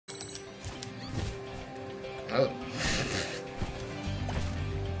Oh.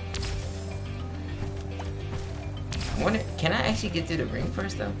 I wonder, can I actually get through the ring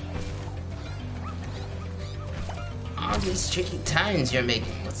first though? All these tricky turns you're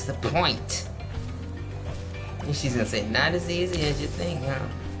making, what's the point? And she's gonna say, not as easy as you think, huh?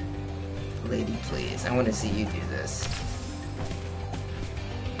 Lady, please, I want to see you do this.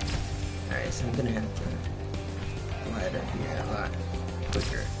 Alright, so I'm gonna have to glide up here a lot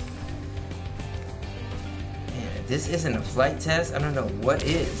quicker. Man, if this isn't a flight test, I don't know what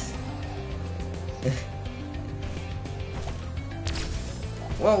is.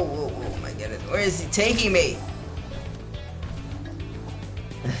 Whoa, whoa, whoa, my goodness. Where is he taking me?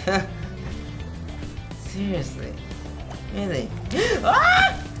 Seriously. Really?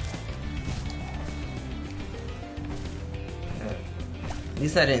 Ah! At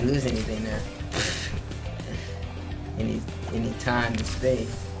least I didn't lose anything there. any time and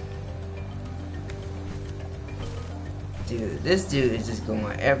space. Dude, this dude is just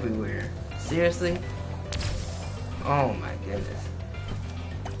going everywhere. Seriously? Oh my goodness.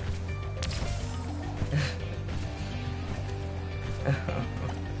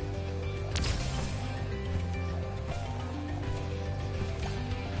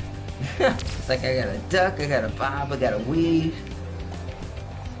 It's like I gotta duck, I gotta bob, I gotta weave.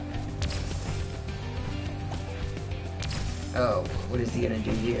 Oh, what is he gonna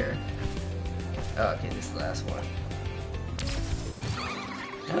do here? Oh, okay, this is the last one.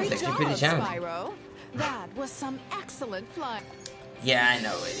 That was actually pretty challenging. Spyro. That was some excellent flying. Yeah, I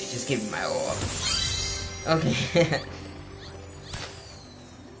know, lady. Just give me my all. Okay.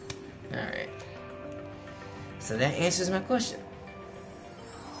 Alright. So that answers my question.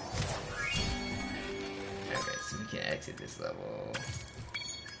 Alright, so we can exit this level.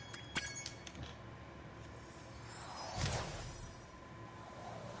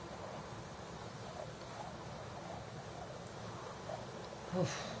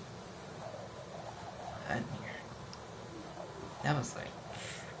 Oof. Hot in here. That was like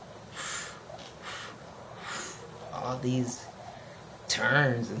all these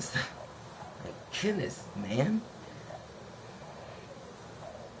turns and stuff. My goodness, man.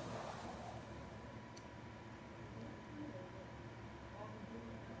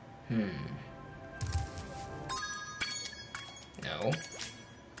 No.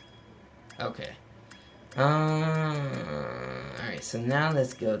 Okay. Alright, so now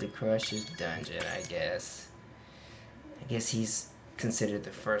let's go to Crush's dungeon, I guess. I guess he's considered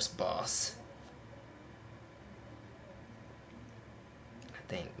the first boss. I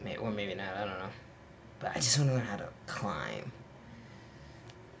think, or maybe not, I don't know. But I just want to learn how to climb.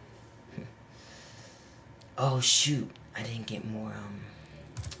 Oh shoot, I didn't get more,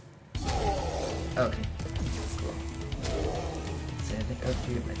 okay, cool. So I think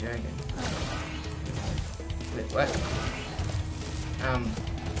upgrade my dragon. Wait, what?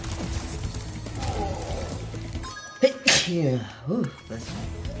 Yeah. Ooh,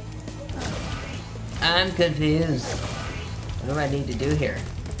 I'm confused. What do I need to do here?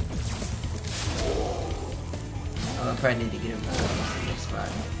 Oh, I probably need to get him to the next spot.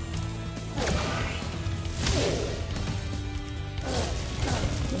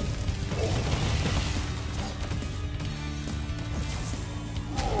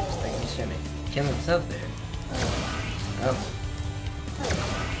 Looks like he's trying to kill himself there. Oh.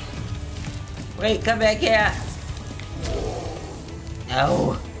 Wait, come back here!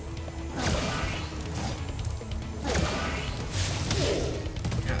 No!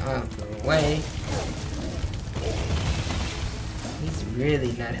 Go away. He's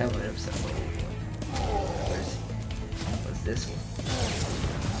really not helping himself. What's this one?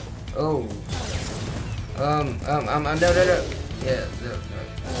 Oh. No. Yeah, no.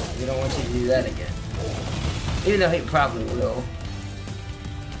 We don't want you to do that again. Even though he probably will.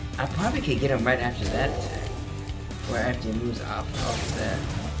 I probably could get him right after that attack. Or after he moves off of that.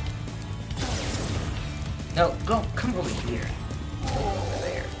 No, go, come over here. Over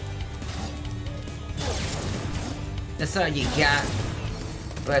there. That's all you got,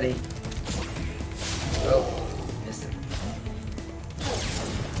 buddy. Oh, missed him.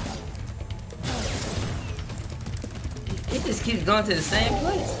 He just keeps going to the same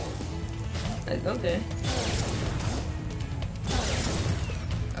place. Like, okay.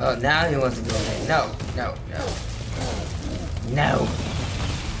 Oh, now he wants to go there. No. No.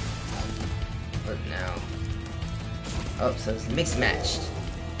 But now. Oh, so it's mixed matched.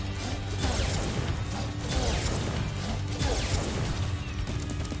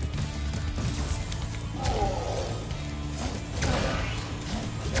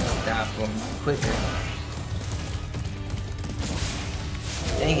 Stop him quicker.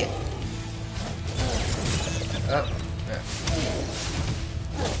 Dang it. Oh,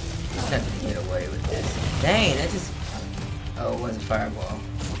 nothing to get away with this. Dang, that just... Oh, it was a fireball.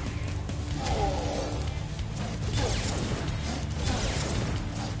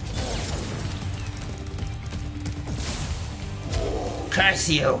 Curse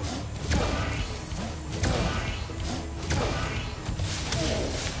you!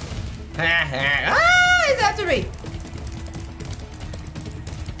 Ah, he's after me!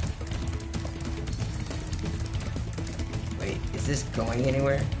 Wait, is this going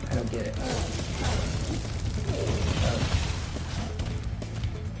anywhere? I don't get it.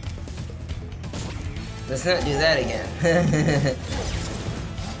 Let's not do that again.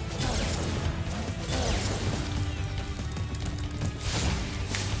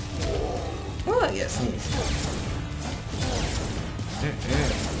 Oh, I got sneeze.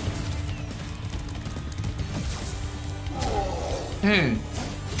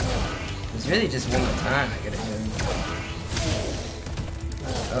 It's really just one more time I gotta do.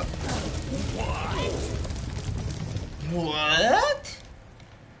 Oh. What?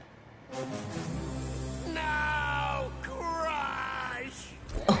 No, Crush!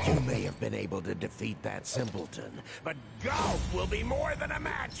 You may have been able to defeat that simpleton, but Gulp will be more than a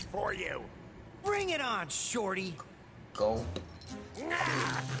match for you. Bring it on, Shorty. Gulp.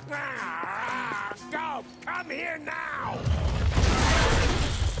 Gulp, come here now!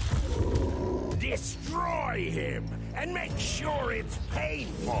 Destroy him, and make sure it's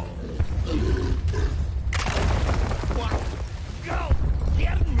painful. What? Gulp,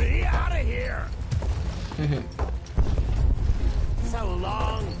 get me out of here! So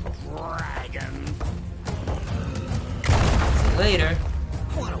long, dragon. See you later.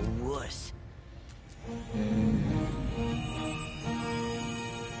 What a wuss.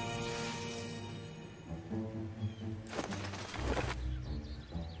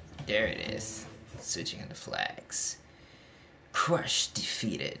 There it is. Switching on the flags. Crush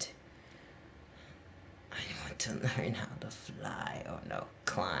defeated. I want to learn how to fly. Oh no,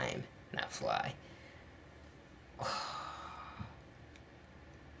 climb, not fly.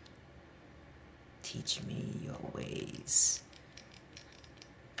 Teach me your ways.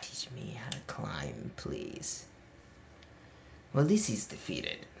 Teach me how to climb, please. Well, at least he's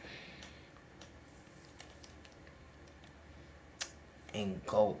defeated. And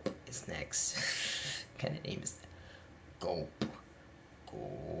Gulp is next. What kind of name is that? Gulp.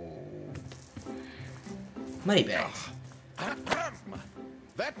 Gulp. Moneybags.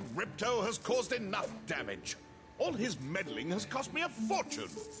 That Ripto has caused enough damage. All his meddling has cost me a fortune.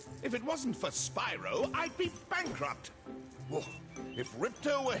 If it wasn't for Spyro, I'd be bankrupt. Oh, if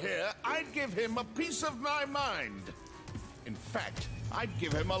Ripto were here, I'd give him a piece of my mind. In fact, I'd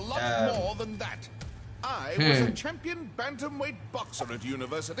give him a lot more than that. I was a champion bantamweight boxer at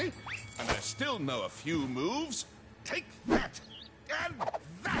university, and I still know a few moves. Take that, and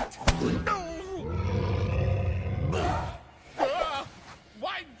that.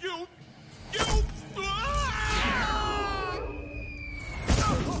 Why you...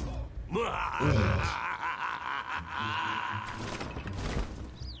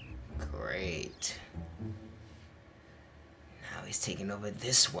 Great. Now he's taking over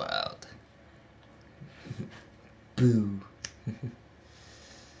this world. Boo.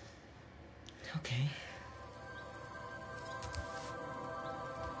 Okay.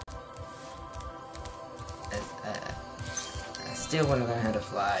 I still want to learn how to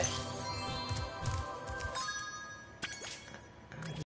fly.